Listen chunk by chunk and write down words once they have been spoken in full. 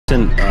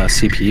decent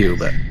CPU,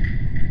 but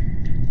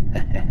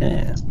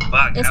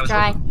Fuck, It's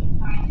dry.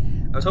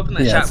 I was hoping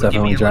that yeah, shot it's would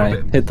give me definitely a dry.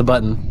 little bit. Hit the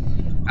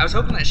button. I was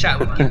hoping that shot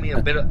would give me a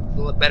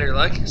little better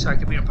luck, so I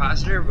could be an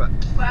imposter. But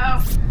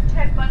Wow,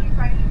 Ted Bundy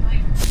fighting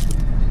like.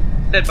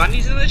 Ted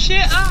Bundy's in this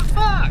shit. Oh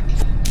fuck!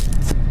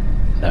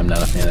 I'm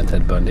not a fan of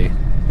Ted Bundy.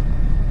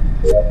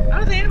 I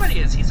don't think anybody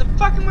is. He's a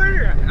fucking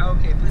murderer. Oh,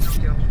 okay, please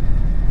don't kill me.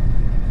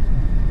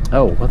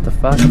 Oh, what the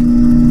fuck?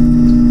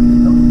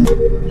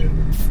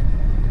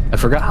 I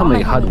forgot how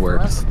many HUD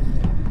works.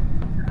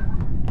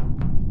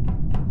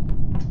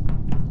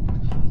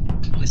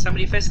 Is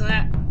somebody fixing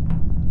that?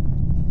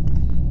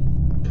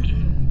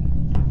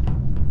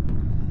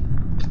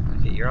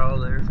 Okay, you're all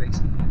there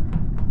fixing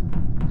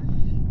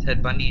it.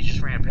 Ted Bundy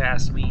just ran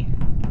past me.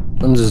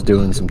 I'm just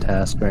doing some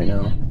tasks right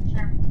now.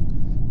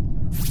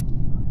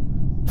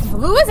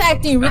 Blue is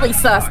acting really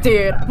sus,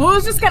 dude. Blue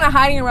is just kind of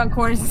hiding around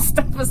corners and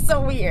stuff. It's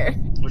so weird.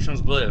 Which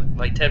one's blue?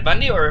 Like Ted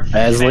Bundy or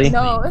Fazley?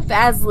 No,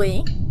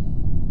 Fazley.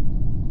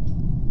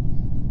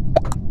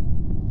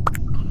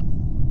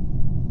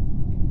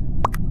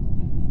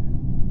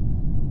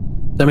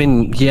 I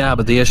mean, yeah,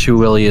 but the issue,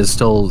 Willie, is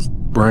still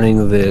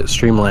running the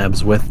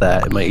Streamlabs with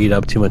that. It might eat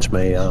up too much of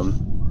my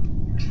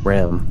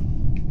RAM.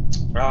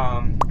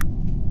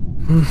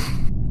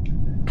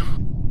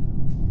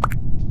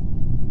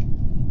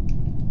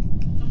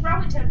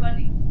 Probably Ted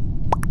Bundy.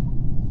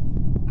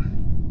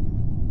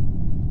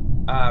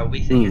 We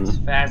think it's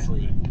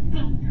Fazley.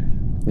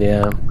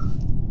 Yeah,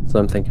 that's what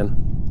I'm thinking.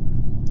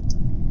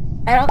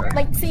 I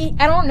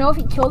don't know if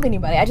he killed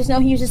anybody. I just know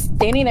he was just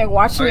standing there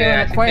watching me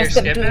in the corner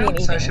instead of doing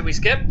anything. So should we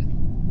skip?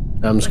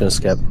 I'm just gonna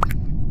skip.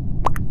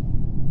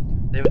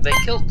 They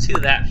killed two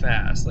that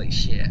fast, like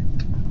shit.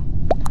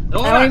 I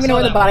don't even know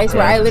where the bodies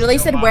were. I literally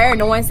said where, and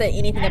no one said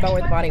anything about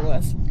where the body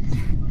was.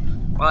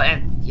 Well,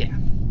 and yeah.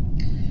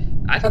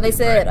 Oh, they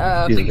said,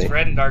 I think it's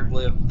red and dark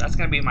blue. That's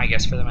gonna be my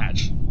guess for the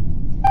match.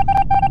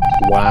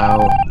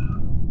 Wow.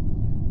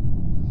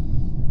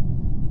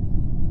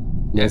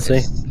 Yeah, Let's see.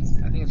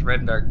 I think it's red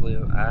and dark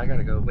blue. I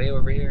gotta go way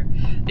over here.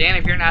 Dan,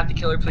 if you're not the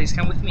killer, please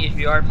come with me. If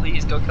you are,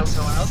 please go kill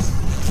someone else.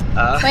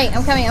 Wait,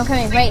 I'm coming.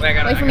 Wait,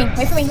 wait for me.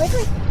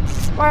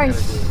 Where are you?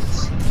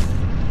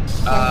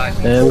 I'm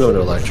going to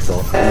electrical.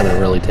 I'm gonna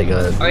really take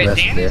a rest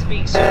Dan there. is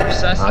being super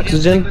sus.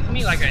 Oxygen? With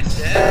me, like I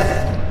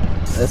said.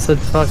 I said,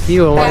 fuck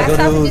you, I wanna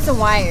go to some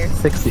wires.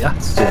 fix the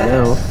oxygen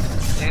now.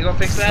 Dan, go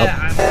fix that.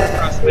 I'm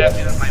across the map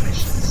doing my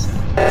missions.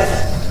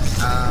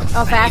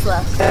 Oh, fast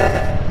left.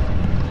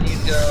 You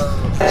go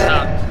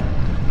top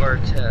or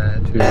to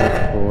 2,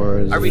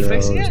 4, Are we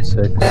fixing it?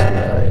 6, 9.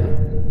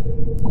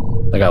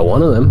 I got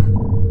one of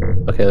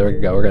them. Okay, there we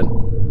go, we're good.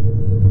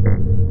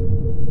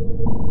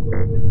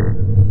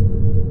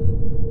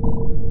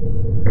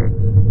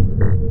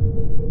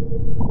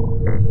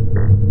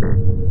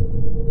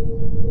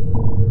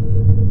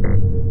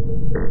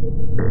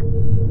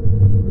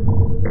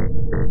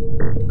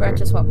 Grant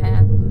just what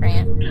path?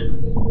 Grant.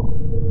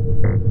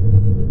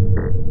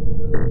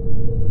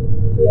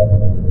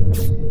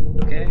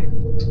 Okay.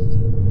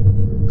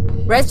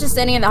 Red's just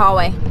standing in the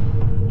hallway.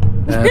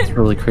 That's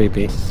really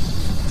creepy.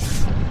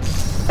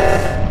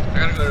 I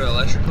gotta go to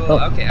electrical. Oh.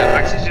 Okay,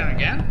 oxygen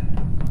again?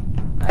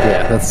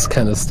 Yeah, that's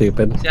kind of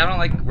stupid. See, I don't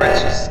like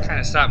Red's just kind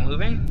of stop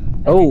moving.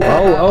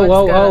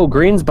 Oh,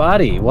 Green's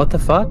body. What the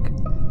fuck?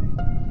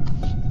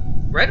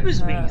 Red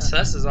was being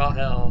sus as all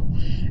hell.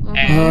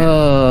 And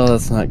Oh,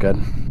 that's not good.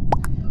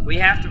 we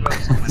have to vote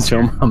someone.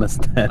 Joe here. Mama's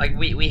dead. Like,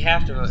 we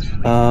have to vote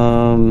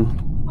somebody.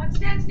 What's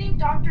Dan's name?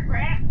 Dr.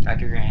 Grant?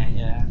 Dr. Grant,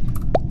 yeah.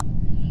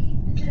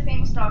 Is it a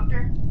famous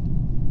doctor?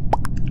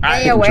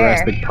 Yeah, where?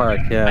 Jurassic Park,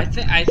 yeah.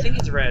 I think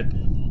it's Red.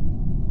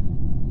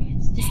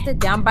 Just sit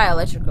down by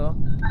electrical.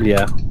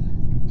 Yeah.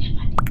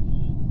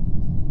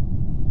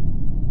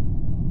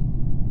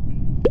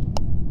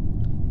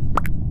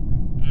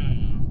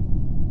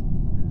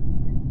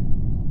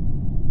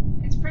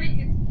 It's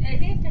pretty. I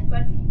think it's Ted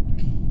Bundy.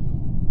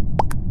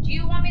 Do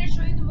you want me to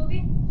show you the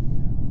movie?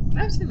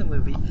 I've seen the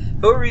movie.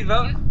 Who are we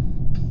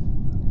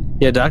voting?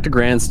 Yeah, Dr.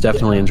 Grant's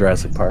definitely in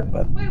Jurassic Park,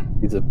 but Wait,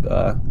 he's a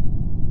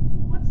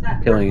what's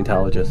that?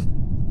 paleontologist.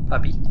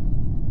 Puppy.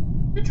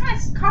 You're trying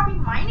to copy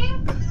my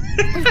name?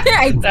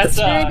 That's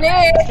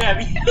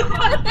Gabby.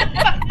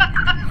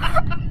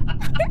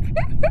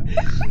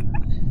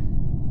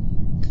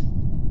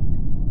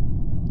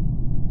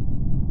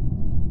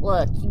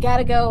 Look, you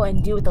gotta go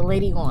and do what the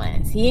lady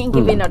wants. He ain't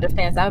giving no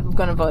defense. I'm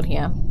gonna vote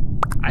him.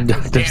 I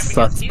think it's Dr. Dan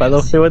Sus, because by the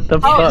way, what the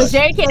Oh, the fuck?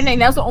 Jerry Can thing.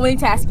 That's the only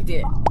task he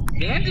did.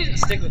 Dan didn't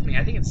stick with me.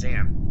 I think it's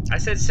Sam. I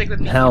said stick with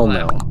me. Hell he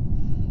no. left.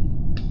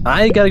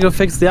 I gotta go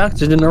fix the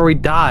oxygen or we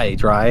die,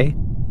 Dry.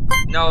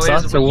 No, it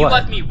Sus was, or you what?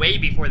 left me way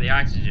before the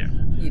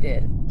oxygen. You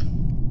did.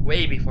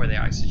 Way before the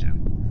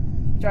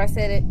oxygen. Dry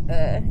said it.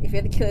 If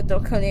you're the killer,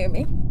 don't come near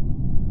me.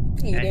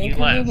 You And didn't you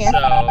come near left, him.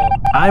 so...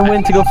 I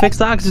went to go fix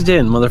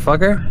oxygen,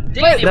 motherfucker.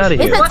 Dan, Wait, Get out of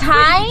is here. it left way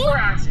tie? before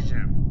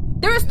oxygen.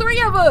 There was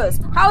 3 of us.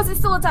 How is it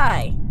still a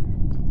tie?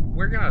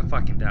 We're gonna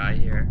fucking die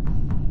here.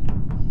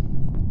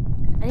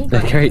 I need to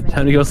go Great, get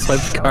time to go swipe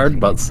the card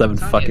about 7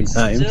 fucking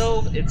times.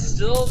 It's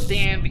still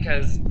Dan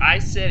because I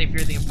said if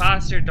you're the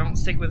imposter, don't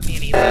stick with me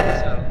and he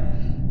left. So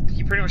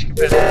he pretty much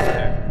confessed over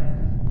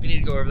there. We need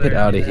to go over there. Get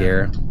out of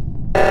here.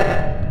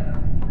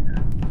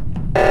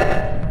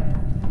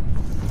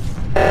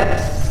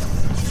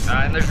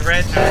 And there's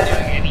red not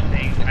doing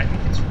anything. I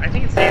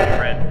think it's Dan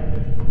and red.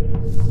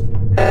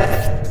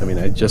 I mean,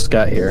 I just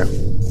got here.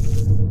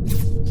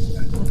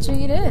 I'm sure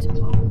you did.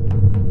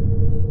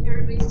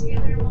 Everybody's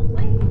together in one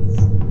place.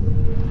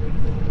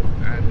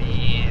 I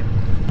mean,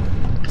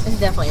 It's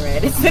definitely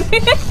red, isn't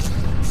it?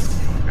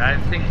 I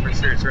think for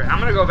sure it's red. I'm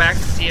gonna go back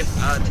and see if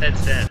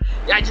Ted's dead.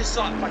 Yeah, I just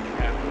saw it fucking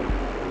happen.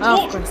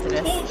 Oh, of course it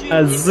is.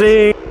 A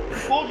zing!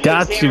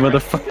 Got you,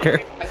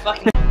 motherfucker. I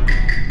fucking.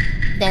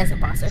 Dan's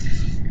imposter.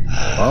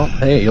 Well,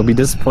 hey, you'll be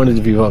disappointed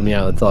if you vote me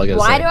out. That's all I gotta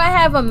say. Why do I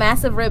have a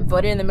massive red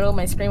button in the middle of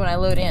my screen when I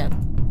load in?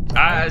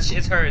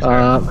 It's her. It's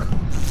her.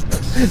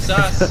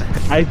 Sus.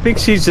 I think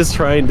she's just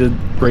trying to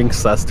bring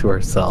sus to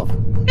herself.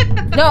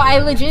 No, I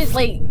legit,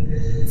 like,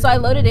 so I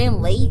loaded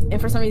in late,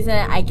 and for some reason,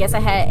 I guess I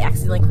had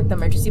accidentally clicked the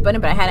emergency button,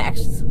 but I had it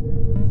actually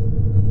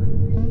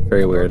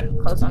Very weird.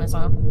 closed on its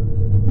own.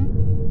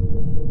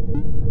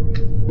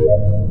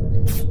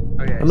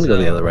 Okay, I'm gonna go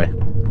the other way.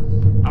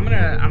 I'm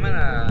gonna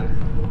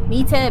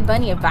Me, Ted,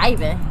 Bunny, and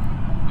vibing.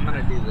 I'm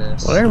gonna do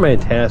this. Where are my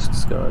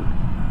tasks going?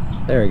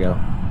 There we go.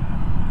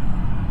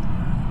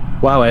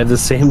 Wow, I had the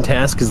same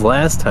task as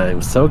last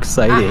time. So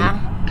exciting.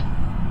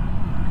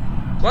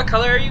 What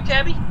color are you,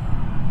 Cabby?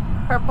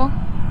 Purple.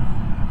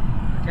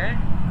 Okay.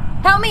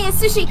 Help me, it's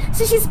Sushi!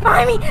 Sushi's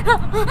by me!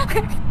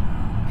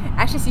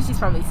 Actually, Sushi's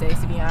probably safe,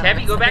 to be honest.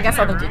 Cabby, go back I think I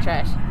saw in them that do room.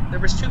 trash. There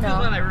was 2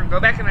 people in that room. Go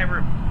back in that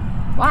room.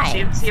 Why?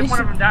 See if one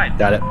of them died.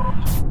 Got it.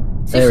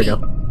 There we go.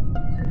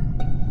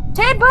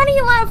 Ted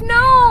Bunny left!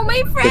 No!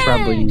 My friend! They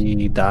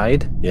probably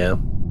died. Yeah.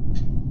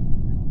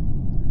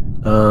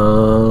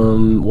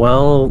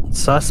 Well,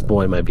 sus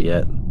boy might be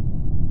it.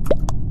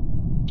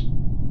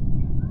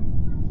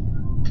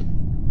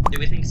 Do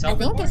we think so? I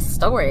think it's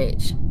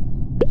storage.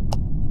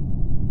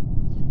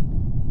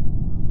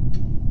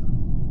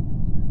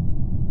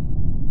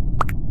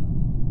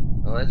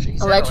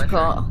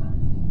 Electrical.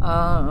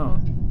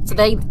 So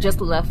they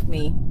just left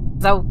me.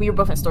 We were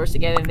both in stores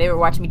together and they were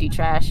watching me do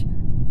trash.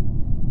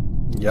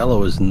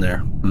 Yellow is in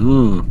there.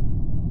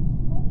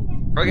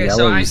 Okay, Yellow,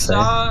 so I you say?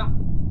 saw.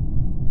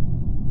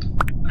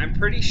 I'm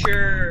pretty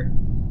sure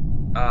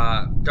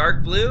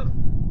dark blue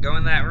go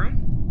in that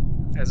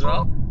room as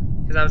well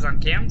because I was on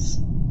cams.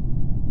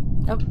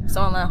 Oh,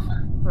 someone left.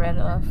 Red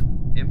left.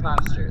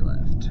 Imposter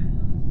left.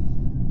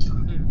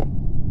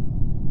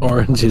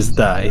 Orange has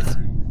died.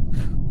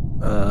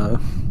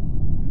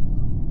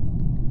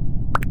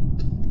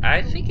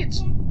 I think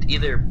it's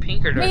either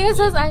pink or dark. It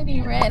says I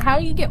mean red. How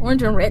do you get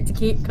orange and red to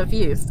keep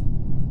confused?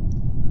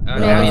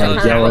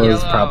 Yellow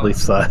is probably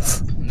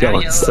sus. Now Yellow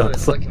yellow is sus.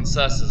 is looking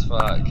sus as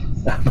fuck.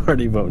 I'm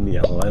already voting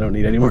yellow. I don't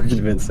need any more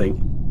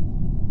convincing.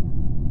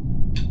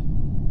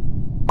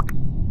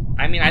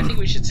 I mean, I think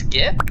we should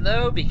skip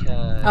though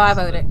because. Oh, I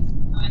voted.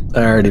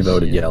 I already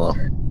voted yellow.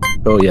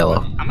 Go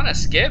yellow. I'm gonna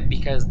skip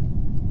because.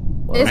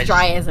 It's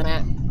dry, isn't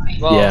it?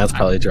 Well, yeah, it's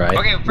probably dry.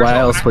 Okay, first Why of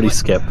all, else would he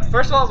skip?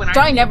 First of all, when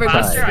Dry I'm the never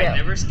imposter, skip. I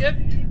never skip.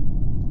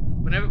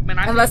 When I'm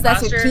Unless the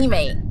that's imposter, your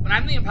teammate. When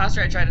I'm the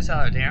imposter, I try to sell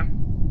out. Damn.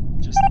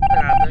 Just put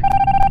it out there.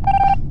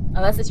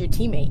 Unless it's your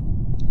teammate.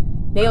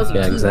 Nails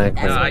your Yeah, teammate.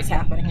 exactly. That's No, I what's can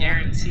happening here.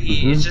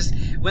 guarantee. It's just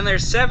when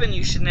there's 7,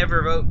 you should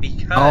never vote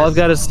because. All I've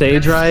got to stay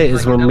then dry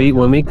it's is like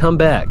when we come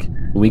back.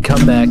 We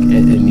come back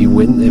and you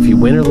win. If you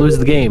win or lose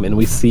the game, and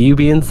we see you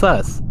being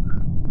sus,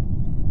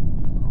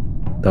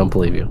 don't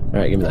believe you. All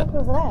right, give me that.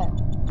 What was that?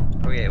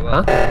 Okay,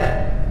 well.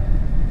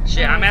 Huh?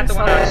 Shit, I'm at the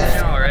 1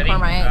 oxygen already. Pour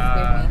my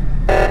eyes,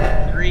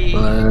 3.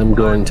 I'm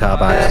going top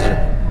oxygen.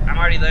 I'm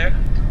already there.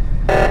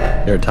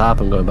 You're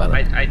top. I'm going bottom.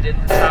 I did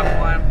the top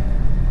one.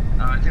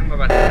 I think I'm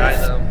about to die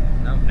though.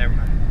 Nope, never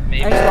mind.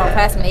 Maybe. I just walked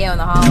past Mayo in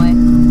the hallway.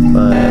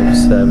 5,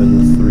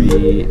 7, 3,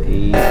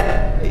 8,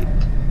 8.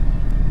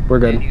 We're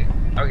good.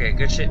 Okay,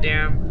 good shit,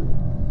 damn.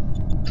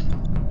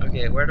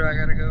 Okay, where do I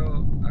gotta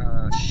go?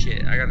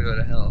 Shit, I gotta go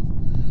to hell.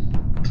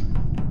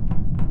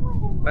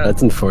 Well,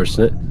 That's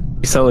unfortunate.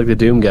 You sound like the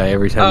Doom guy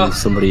every time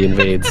somebody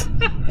invades.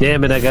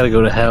 Damn it! I gotta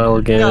go to hell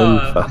again.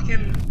 Fuck.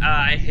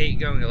 I hate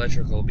going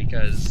electrical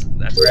because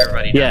that's where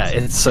everybody. Yeah,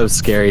 it's so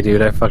scary,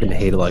 dude. I fucking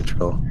hate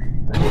electrical.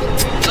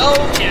 Oh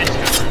yeah.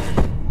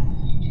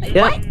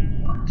 What?